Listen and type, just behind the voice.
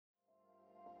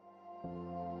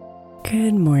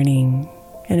Good morning,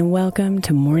 and welcome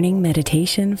to Morning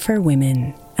Meditation for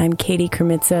Women. I'm Katie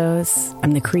Kremitzos.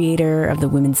 I'm the creator of the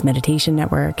Women's Meditation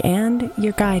Network and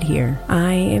your guide here.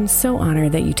 I am so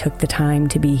honored that you took the time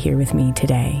to be here with me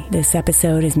today. This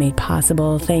episode is made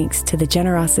possible thanks to the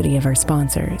generosity of our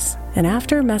sponsors. And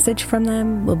after a message from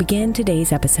them, we'll begin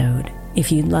today's episode.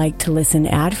 If you'd like to listen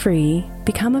ad-free,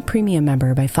 become a premium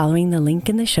member by following the link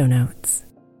in the show notes.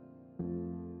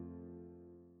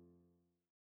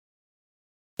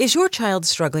 Is your child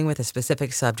struggling with a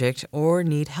specific subject or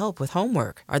need help with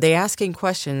homework? Are they asking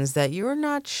questions that you're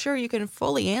not sure you can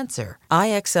fully answer?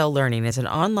 IXL Learning is an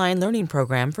online learning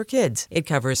program for kids. It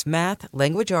covers math,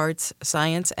 language arts,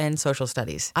 science, and social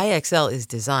studies. IXL is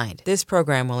designed. This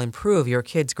program will improve your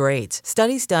kids' grades.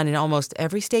 Studies done in almost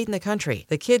every state in the country.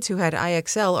 The kids who had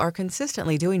IXL are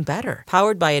consistently doing better.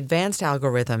 Powered by advanced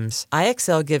algorithms,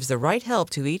 IXL gives the right help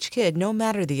to each kid no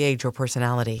matter the age or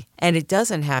personality. And it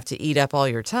doesn't have to eat up all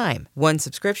your time. One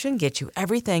subscription gets you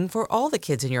everything for all the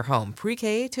kids in your home,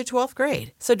 pre-K to 12th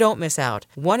grade. So don't miss out.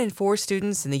 1 in 4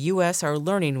 students in the U.S. are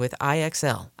learning with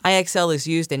IXL. IXL is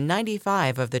used in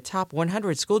 95 of the top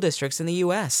 100 school districts in the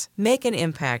U.S. Make an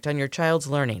impact on your child's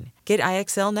learning. Get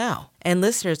IXL now. And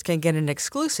listeners can get an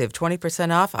exclusive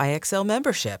 20% off IXL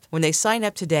membership when they sign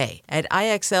up today at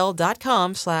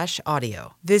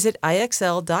IXL.com/audio. Visit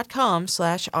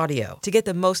IXL.com/audio to get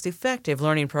the most effective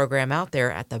learning program out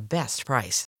there at the best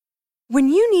price. When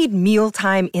you need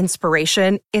mealtime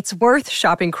inspiration, it's worth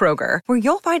shopping Kroger, where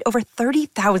you'll find over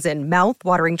 30,000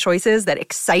 mouth-watering choices that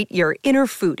excite your inner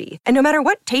foodie. And no matter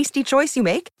what tasty choice you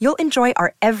make, you'll enjoy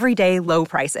our everyday low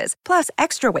prices, plus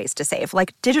extra ways to save,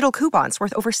 like digital coupons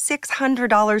worth over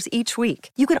 $600 each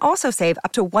week. You can also save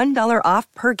up to $1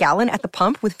 off per gallon at the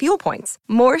pump with fuel points.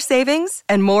 More savings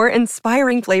and more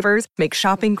inspiring flavors make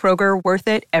shopping Kroger worth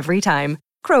it every time.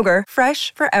 Kroger,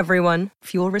 fresh for everyone.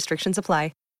 Fuel restrictions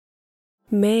apply.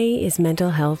 May is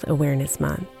Mental Health Awareness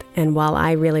Month, and while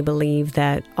I really believe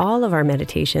that all of our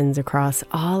meditations across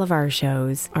all of our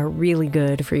shows are really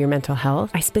good for your mental health,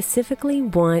 I specifically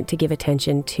want to give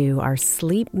attention to our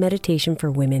Sleep Meditation for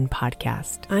Women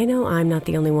podcast. I know I'm not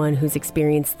the only one who's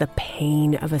experienced the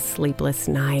pain of a sleepless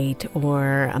night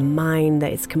or a mind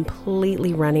that is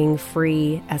completely running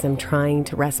free as I'm trying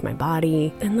to rest my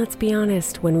body. And let's be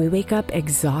honest, when we wake up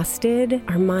exhausted,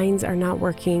 our minds are not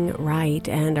working right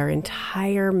and our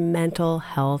entire mental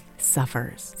health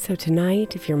suffers. So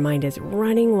tonight, if your mind is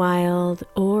running wild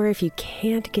or if you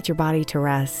can't get your body to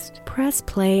rest, press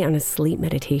play on a sleep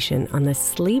meditation on the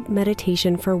Sleep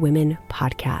Meditation for Women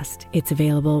podcast. It's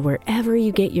available wherever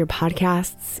you get your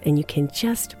podcasts, and you can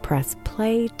just press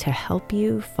play to help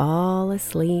you fall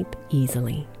asleep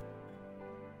easily.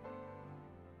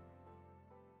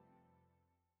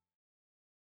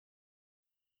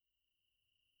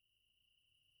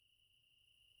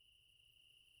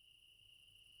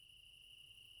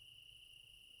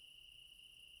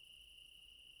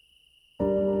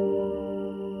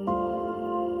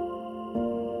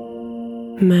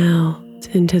 Melt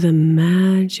into the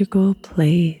magical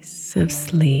place of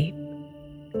sleep,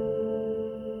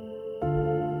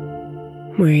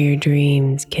 where your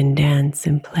dreams can dance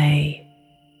and play.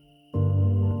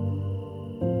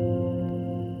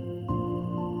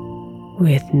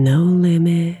 With no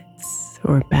limits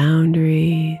or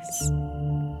boundaries.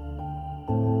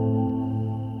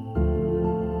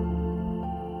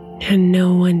 And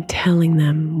no one telling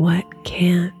them what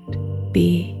can't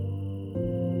be.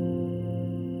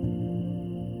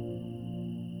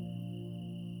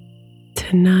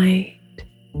 Tonight,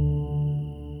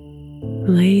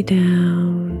 lay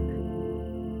down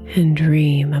and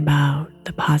dream about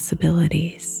the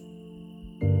possibilities.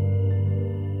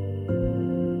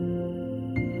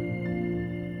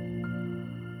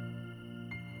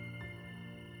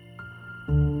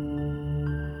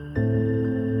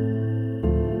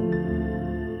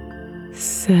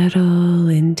 Settle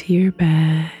into your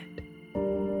bed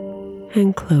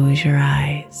and close your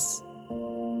eyes.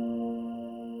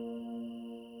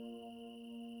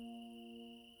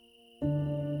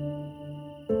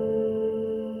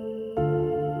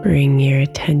 Bring your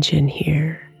attention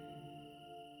here.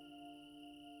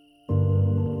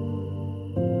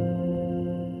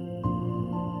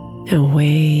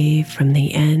 Away from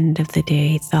the end of the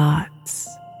day thoughts.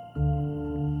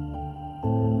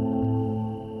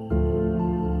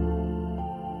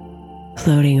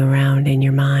 Floating around in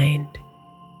your mind.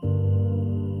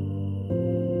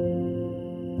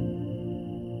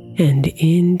 And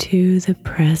into the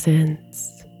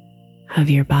presence of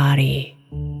your body.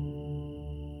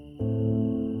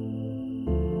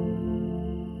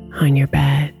 On your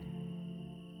bed.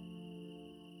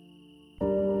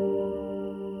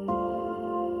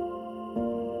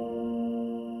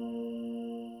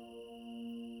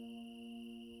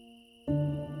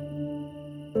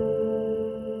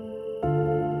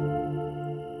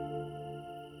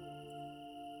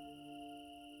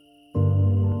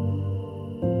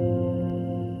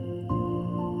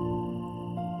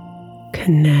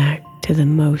 Connect to the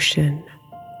motion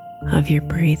of your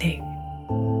breathing.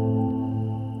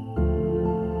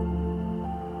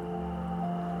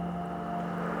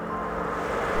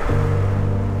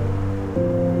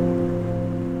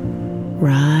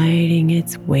 Riding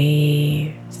its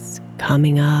waves,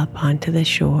 coming up onto the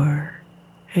shore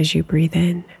as you breathe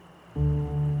in,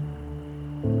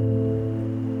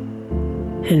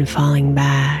 and falling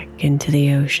back into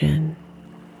the ocean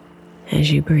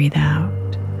as you breathe out.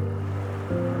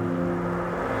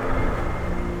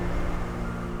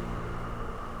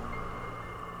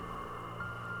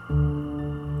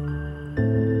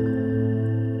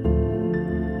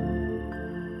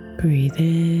 Breathe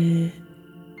in,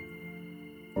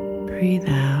 breathe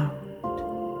out,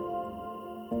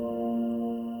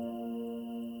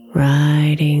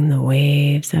 riding the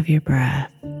waves of your breath.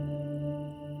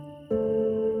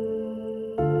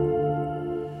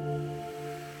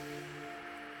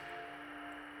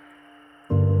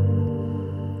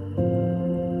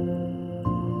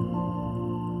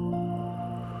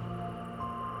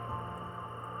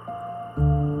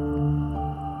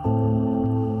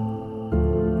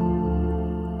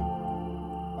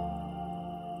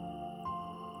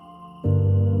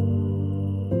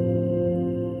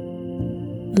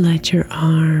 Let your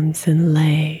arms and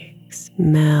legs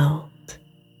melt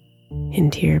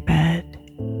into your bed.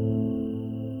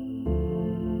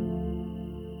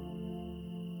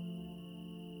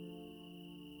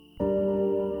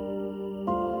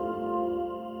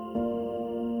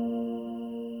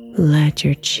 Let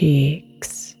your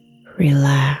cheeks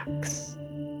relax.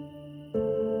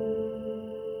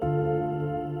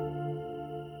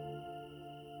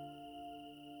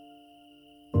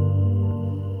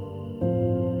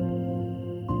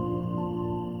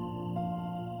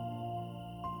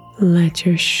 Let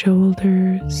your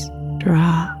shoulders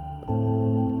drop.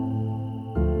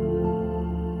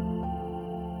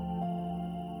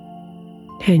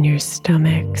 And your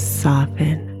stomach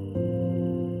soften.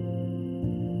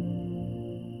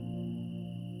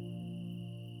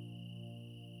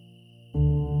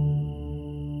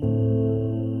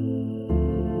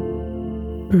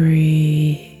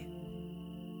 Breathe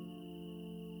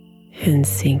and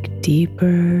sink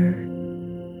deeper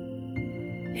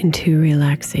into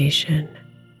relaxation.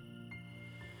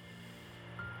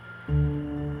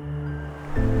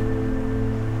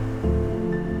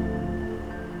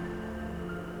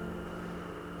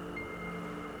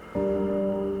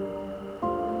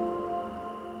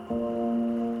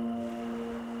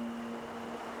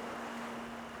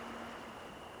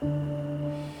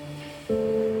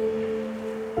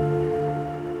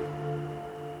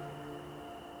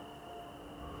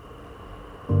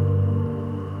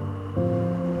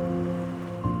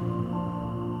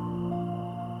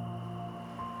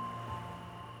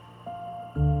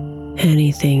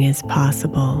 Anything is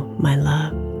possible, my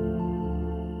love.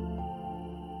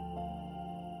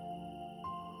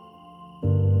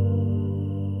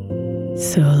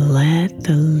 So let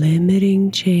the limiting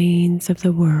chains of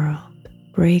the world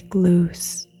break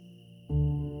loose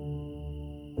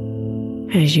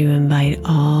as you invite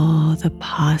all the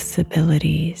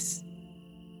possibilities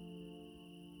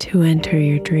to enter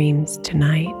your dreams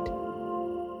tonight.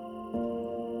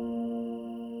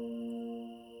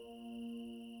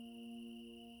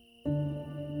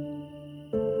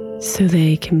 So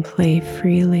they can play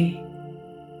freely.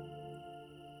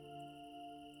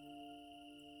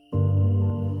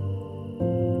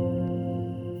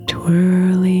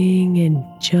 Twirling and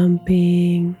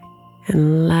jumping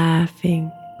and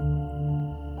laughing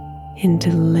in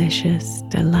delicious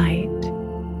delight.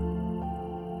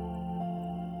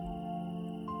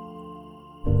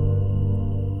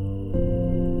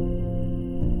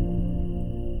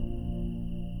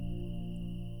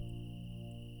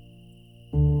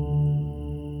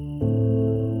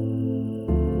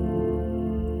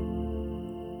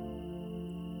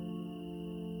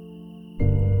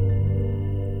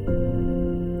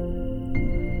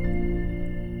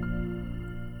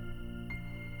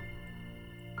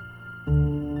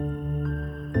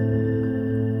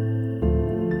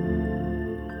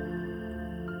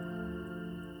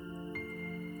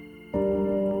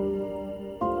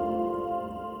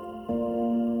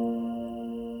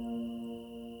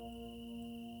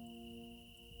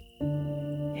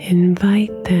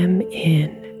 Invite them in.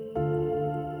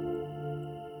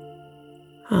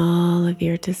 All of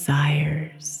your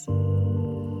desires,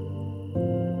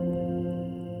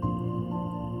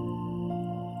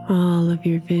 all of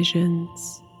your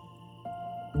visions,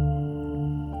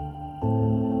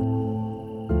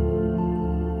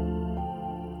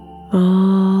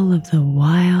 all of the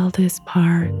wildest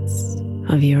parts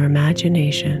of your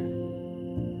imagination.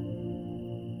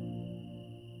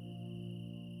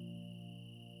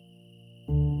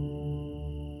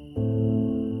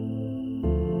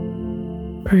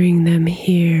 Bring them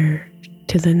here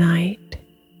to the night.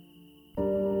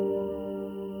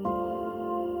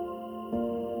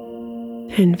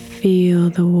 And feel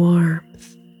the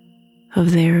warmth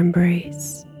of their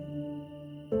embrace.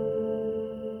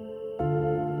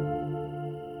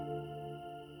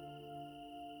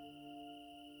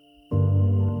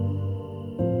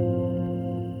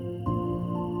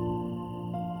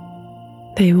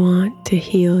 They want to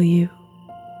heal you.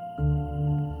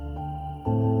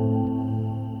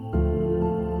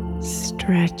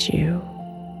 Stretch you.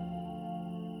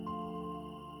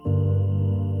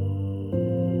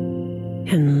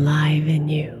 Enliven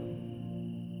you.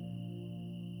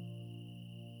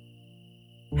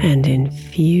 And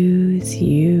infuse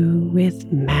you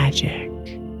with magic.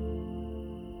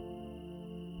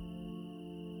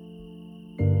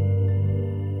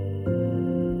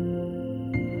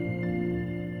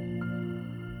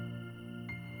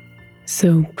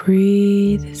 So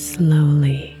breathe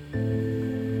slowly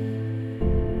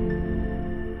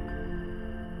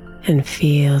and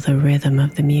feel the rhythm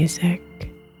of the music.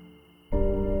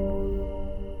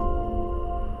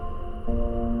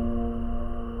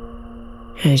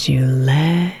 As you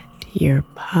let your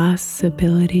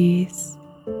possibilities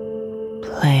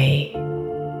play.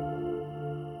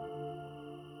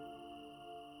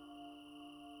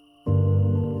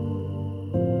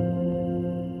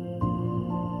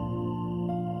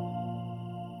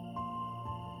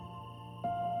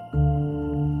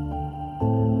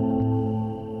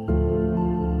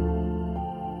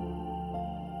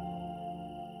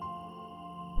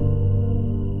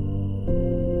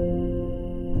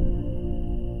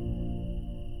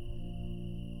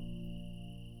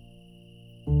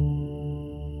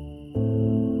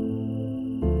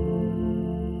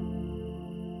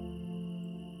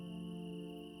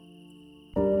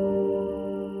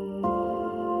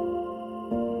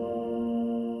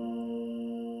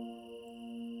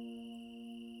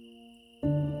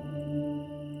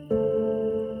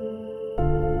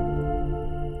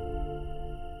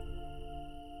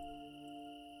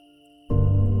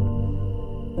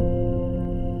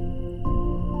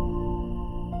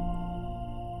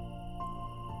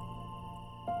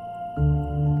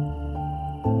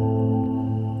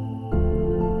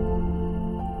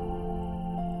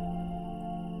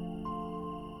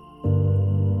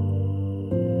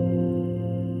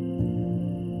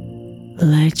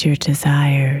 Let your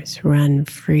desires run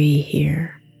free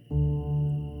here.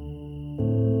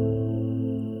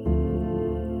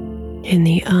 In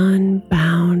the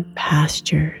unbound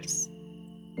pastures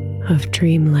of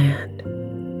dreamland.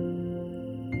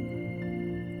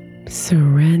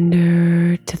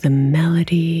 Surrender to the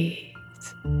melodies,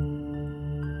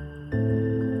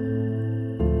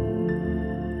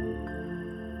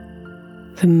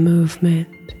 the movement,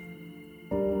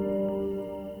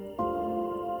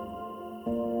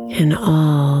 and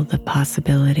all the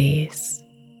possibilities.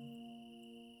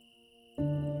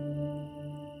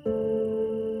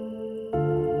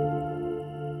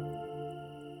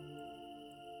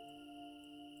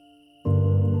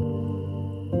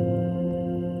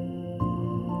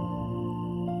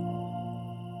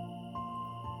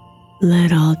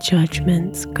 Let all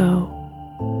judgments go,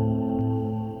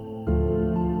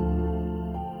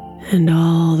 and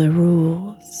all the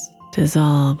rules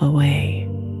dissolve away.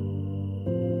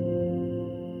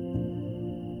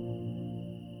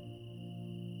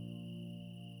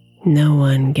 No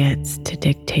one gets to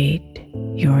dictate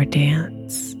your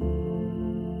dance.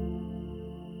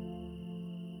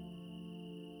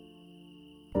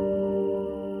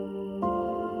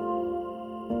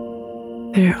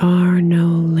 There are no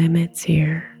limits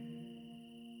here.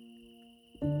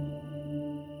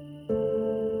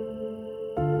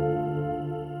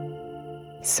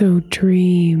 So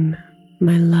dream,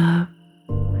 my love,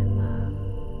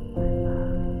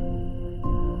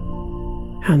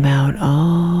 about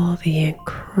all the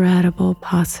incredible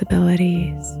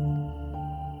possibilities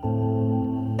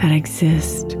that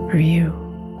exist for you.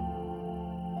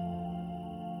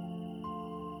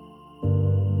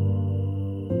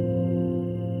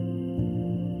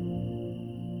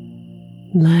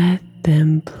 Let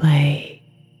them play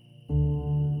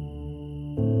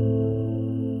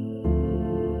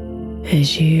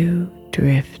as you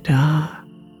drift off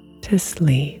to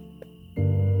sleep.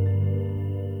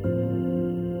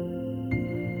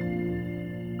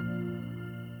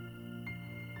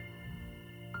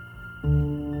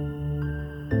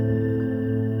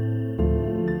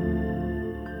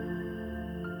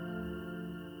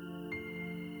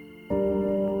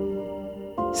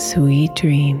 Sweet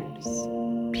dreams,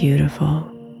 beautiful.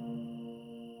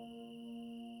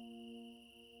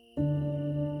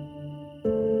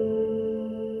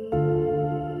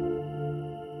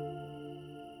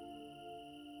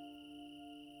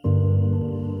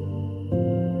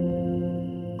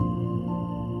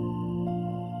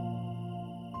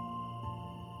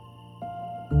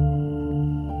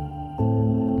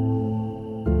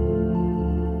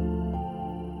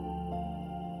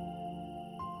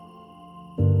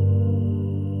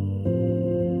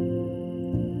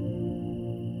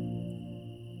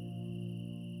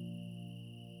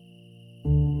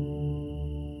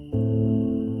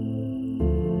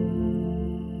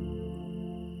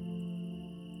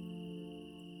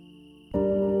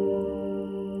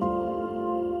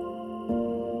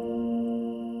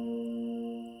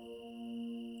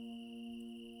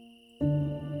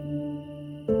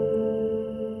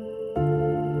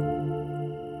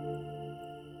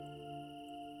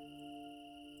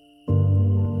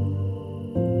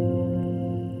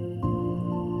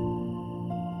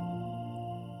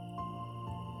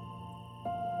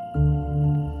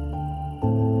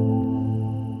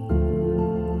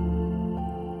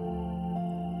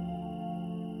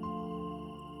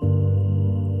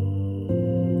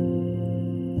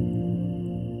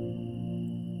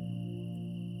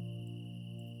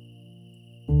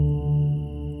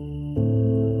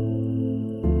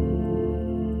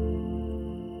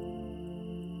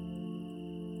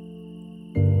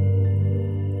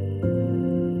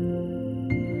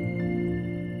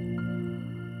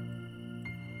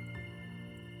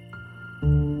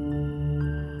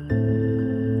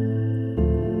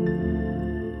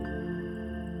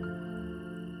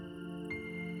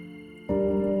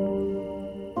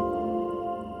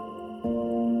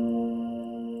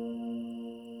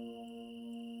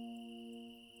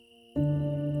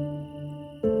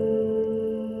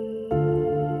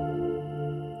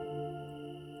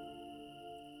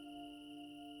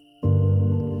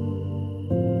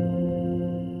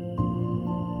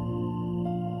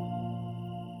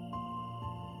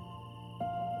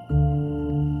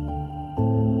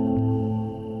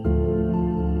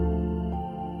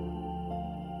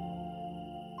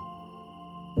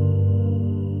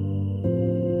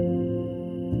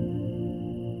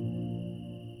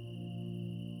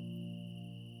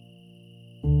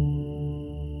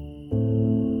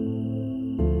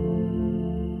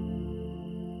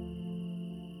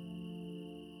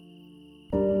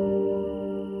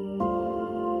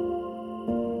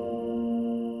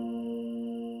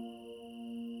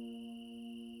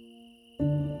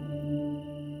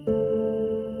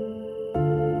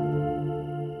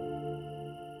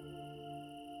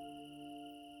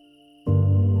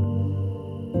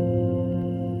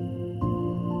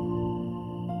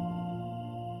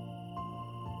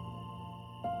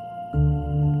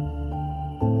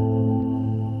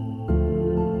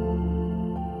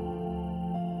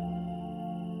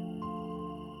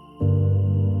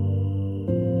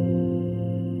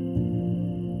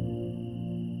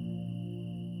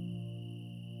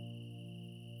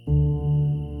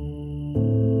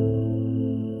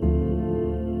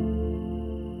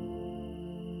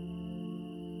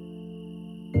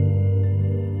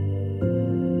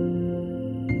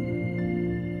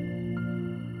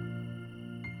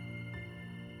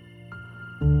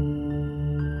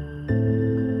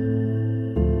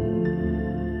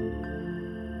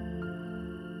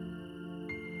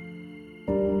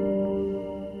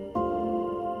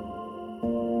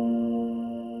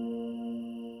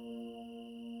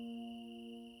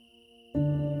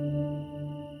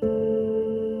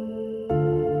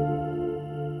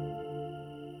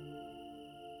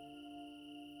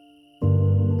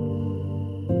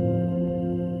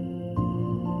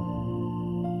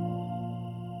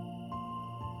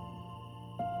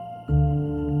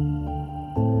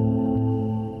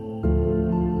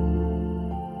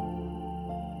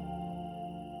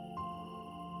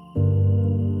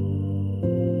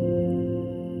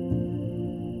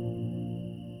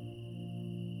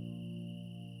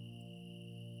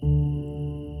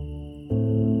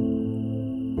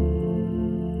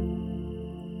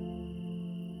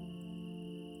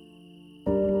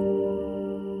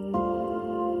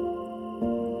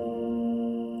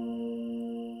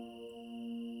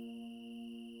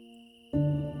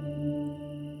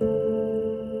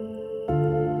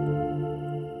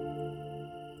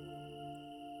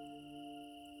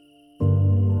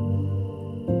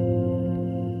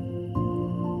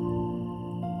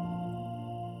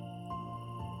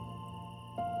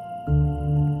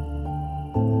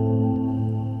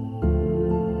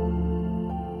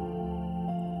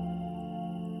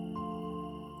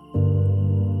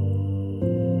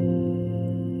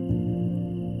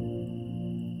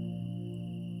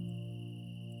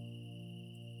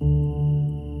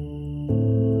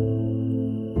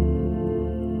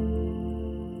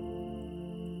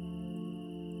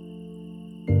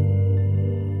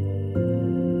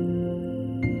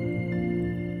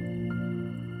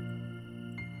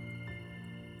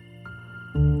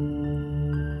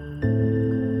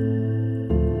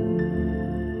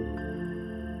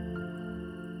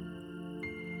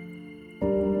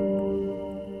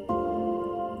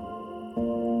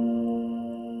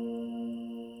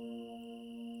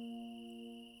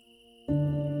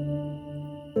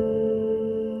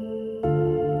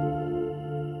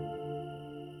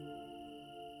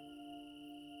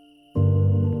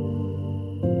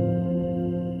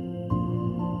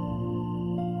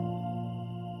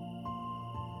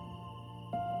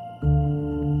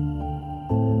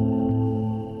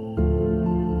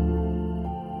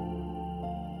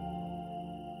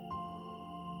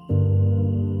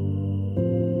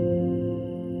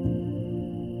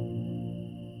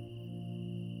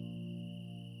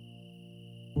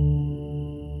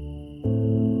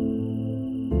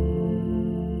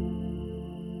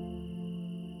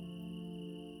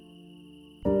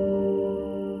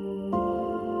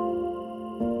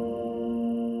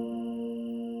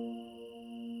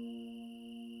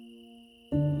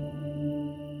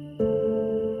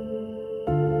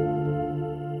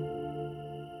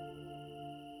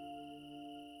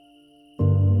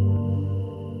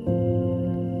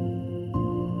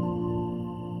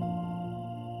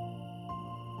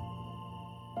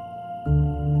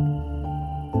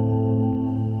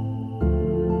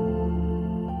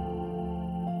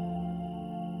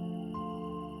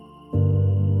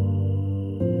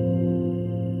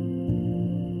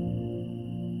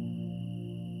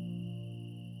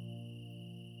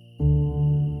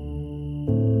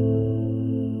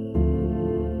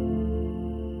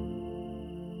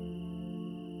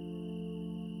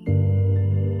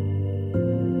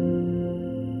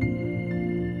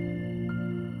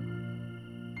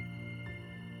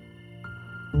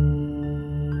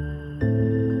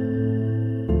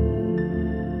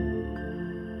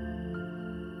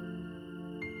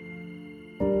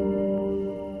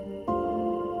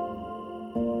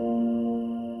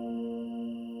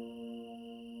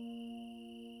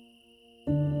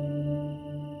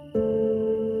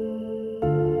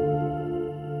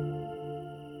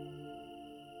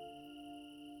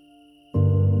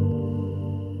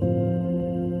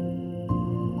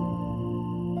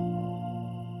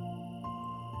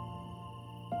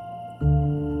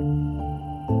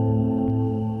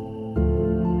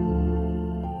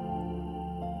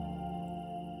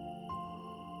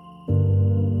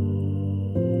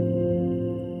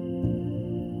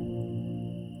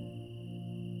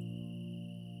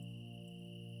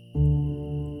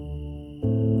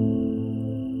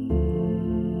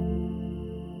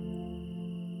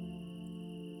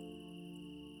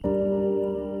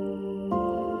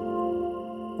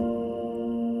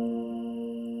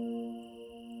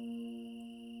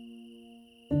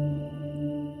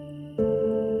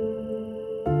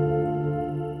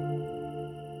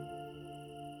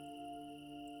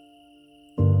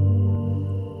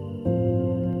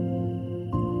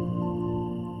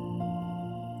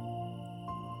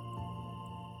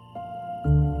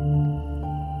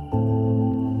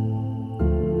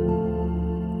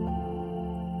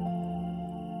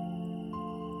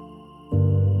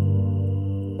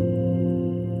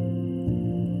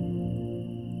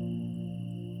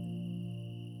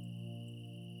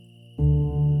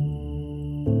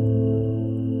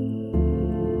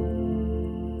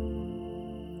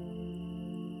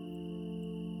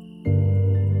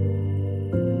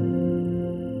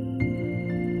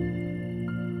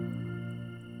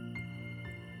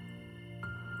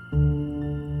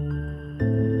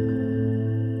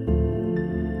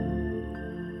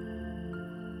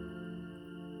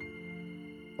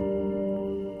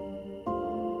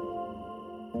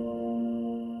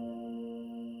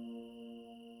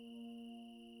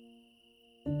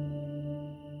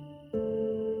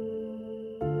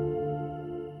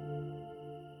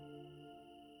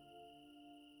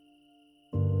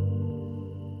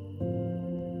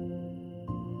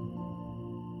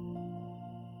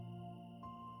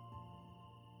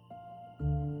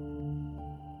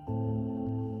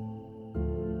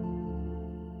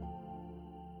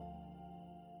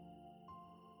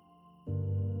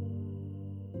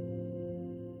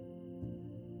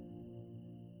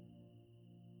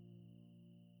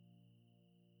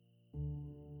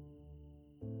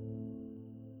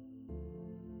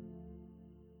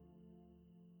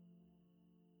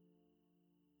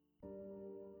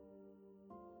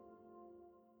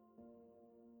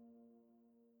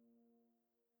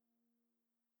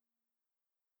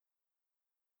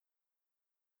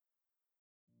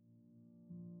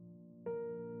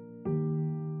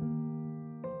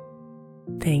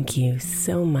 Thank you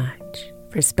so much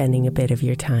for spending a bit of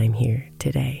your time here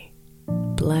today.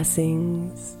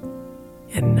 Blessings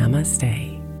and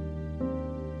namaste.